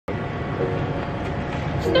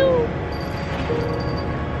snow.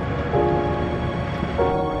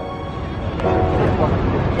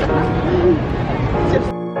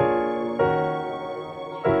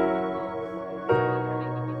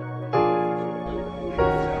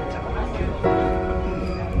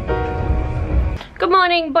 Good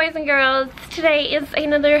morning, boys and girls. Today is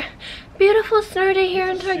another beautiful snow day here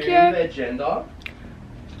in Tokyo. The agenda?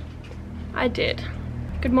 I did.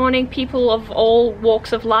 Good morning, people of all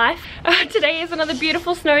walks of life. Today is another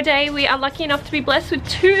beautiful snow day. We are lucky enough to be blessed with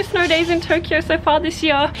 2 snow days in Tokyo so far this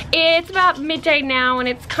year. It's about midday now and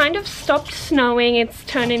it's kind of stopped snowing. It's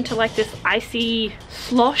turned into like this icy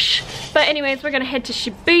slosh. But anyways, we're gonna head to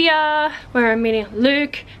Shibuya where I'm meeting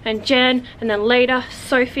Luke and Jen, and then later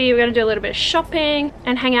Sophie. We're gonna do a little bit of shopping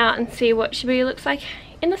and hang out and see what Shibuya looks like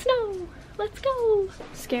in the snow. Let's go.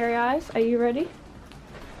 Scary eyes, are you ready?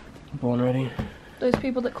 Born ready. Those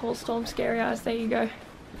people that call Storm Scary Eyes, there you go.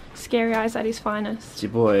 Scary Eyes at his finest. It's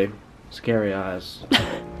your boy, Scary Eyes.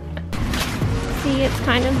 See, it's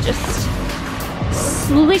kind of just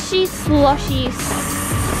slishy, sloshy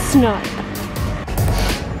snow.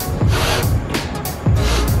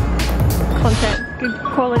 Content, good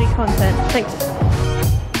quality content. Thanks.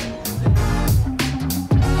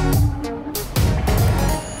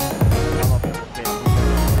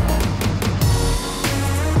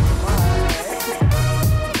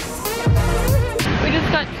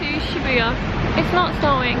 Shibuya. It's not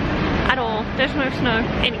snowing at all. There's no snow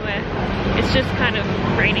anywhere. It's just kind of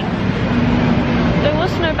raining. There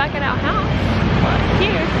was snow back at our house, but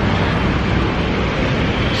here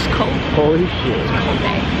it's cold. Holy shit. It's a cold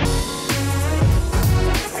day.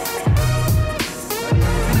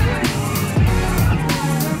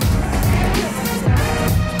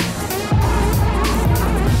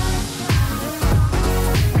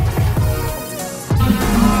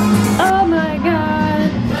 Oh my god.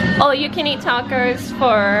 All you can eat tacos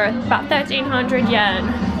for about 1,300 yen.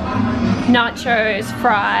 Nachos,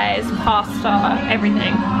 fries, pasta,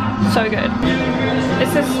 everything. So good.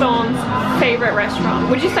 This is Storm's favorite restaurant.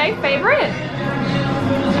 Would you say favorite?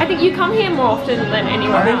 I think you come here more often than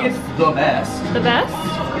anywhere else. I think it's the best. The best?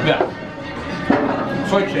 Yeah.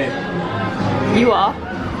 Soy shape. You are.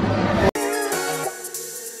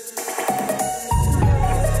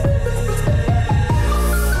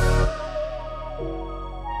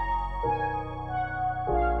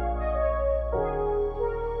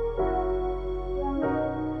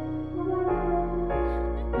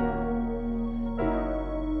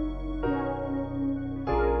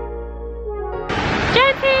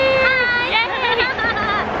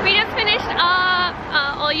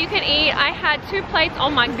 You can eat. I had 2 plates. Oh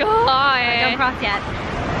my god. Don't cross yet.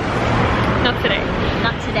 Not today.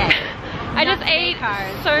 Not today. I just ate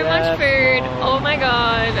so much food. Oh my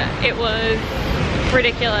god. It was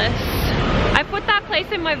ridiculous. I put that place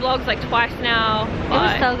in my vlogs like twice now. It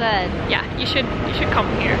was so good. Yeah, you should come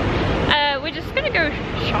here. We're just gonna go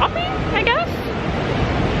shopping, I guess.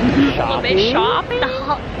 A little bit shopping.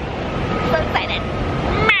 So excited.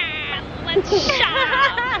 Let's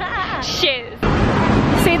shop. Shoes.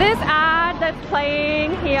 See this ad that's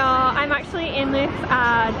playing here? I'm actually in this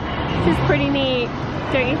ad. This is pretty neat,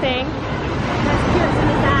 don't you think? That's cute in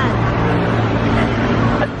this ad.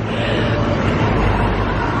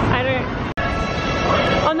 I don't...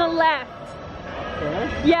 On the left.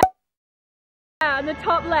 Yeah. Yeah, on the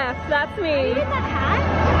top left. That's me. Are you in that hat?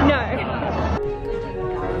 No.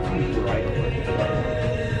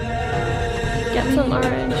 Get some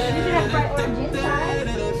orange. Does it have bright orange inside?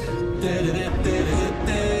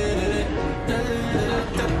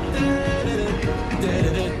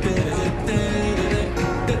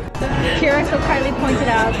 Kira so kindly pointed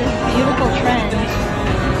out this beautiful trend.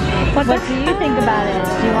 What do you think about it?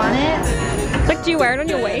 Do you want it? Like, do you wear it on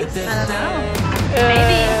your waist? I don't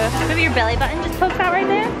know. Maybe your belly button just pokes out right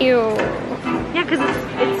there? Ew. Yeah, because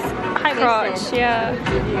it's high-waisted. Crotch, yeah.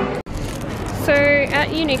 So at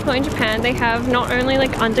Uniqlo in Japan, they have not only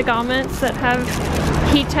like undergarments that have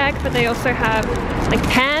heat tech, but they also have like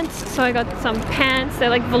pants. So I got some pants. They're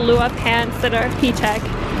like velour pants that are heat tech,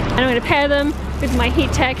 and I'm gonna pair them with my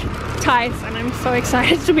heat tech tights, and I'm so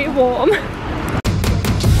excited to be warm.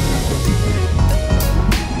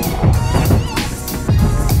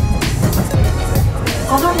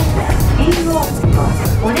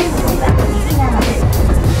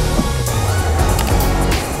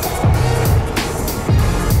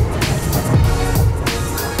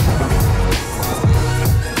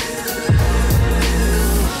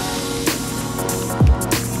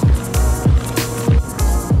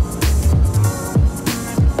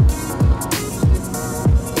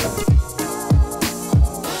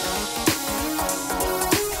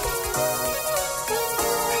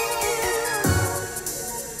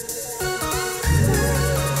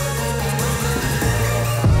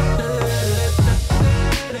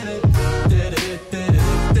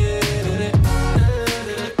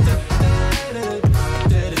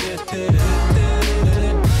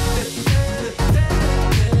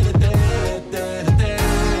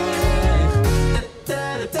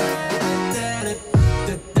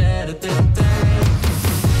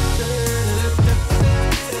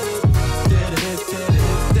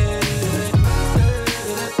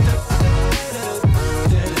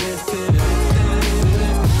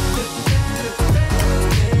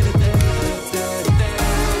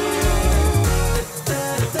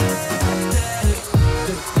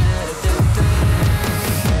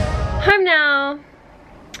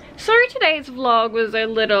 today's vlog was a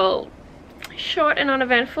little short and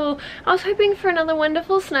uneventful. I was hoping for another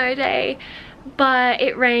wonderful snow day, but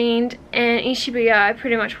it rained, and in Shibuya I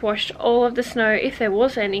pretty much washed all of the snow, if there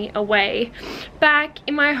was any, away. Back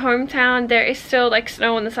in my hometown there is still like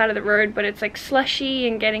snow on the side of the road, but it's like slushy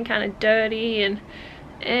and getting kind of dirty and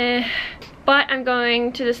but I'm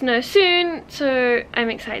going to the snow soon, so I'm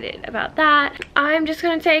excited about that. I'm just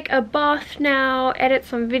gonna take a bath now, edit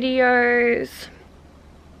some videos,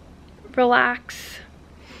 relax,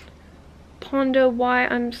 ponder why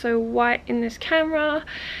I'm so white in this camera,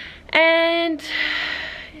 and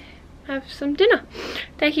have some dinner.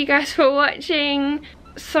 Thank you guys for watching.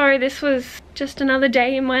 Sorry this was just another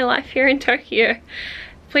day in my life here in Tokyo.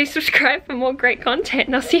 Please subscribe for more great content,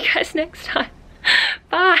 and I'll see you guys next time.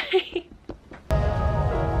 Bye.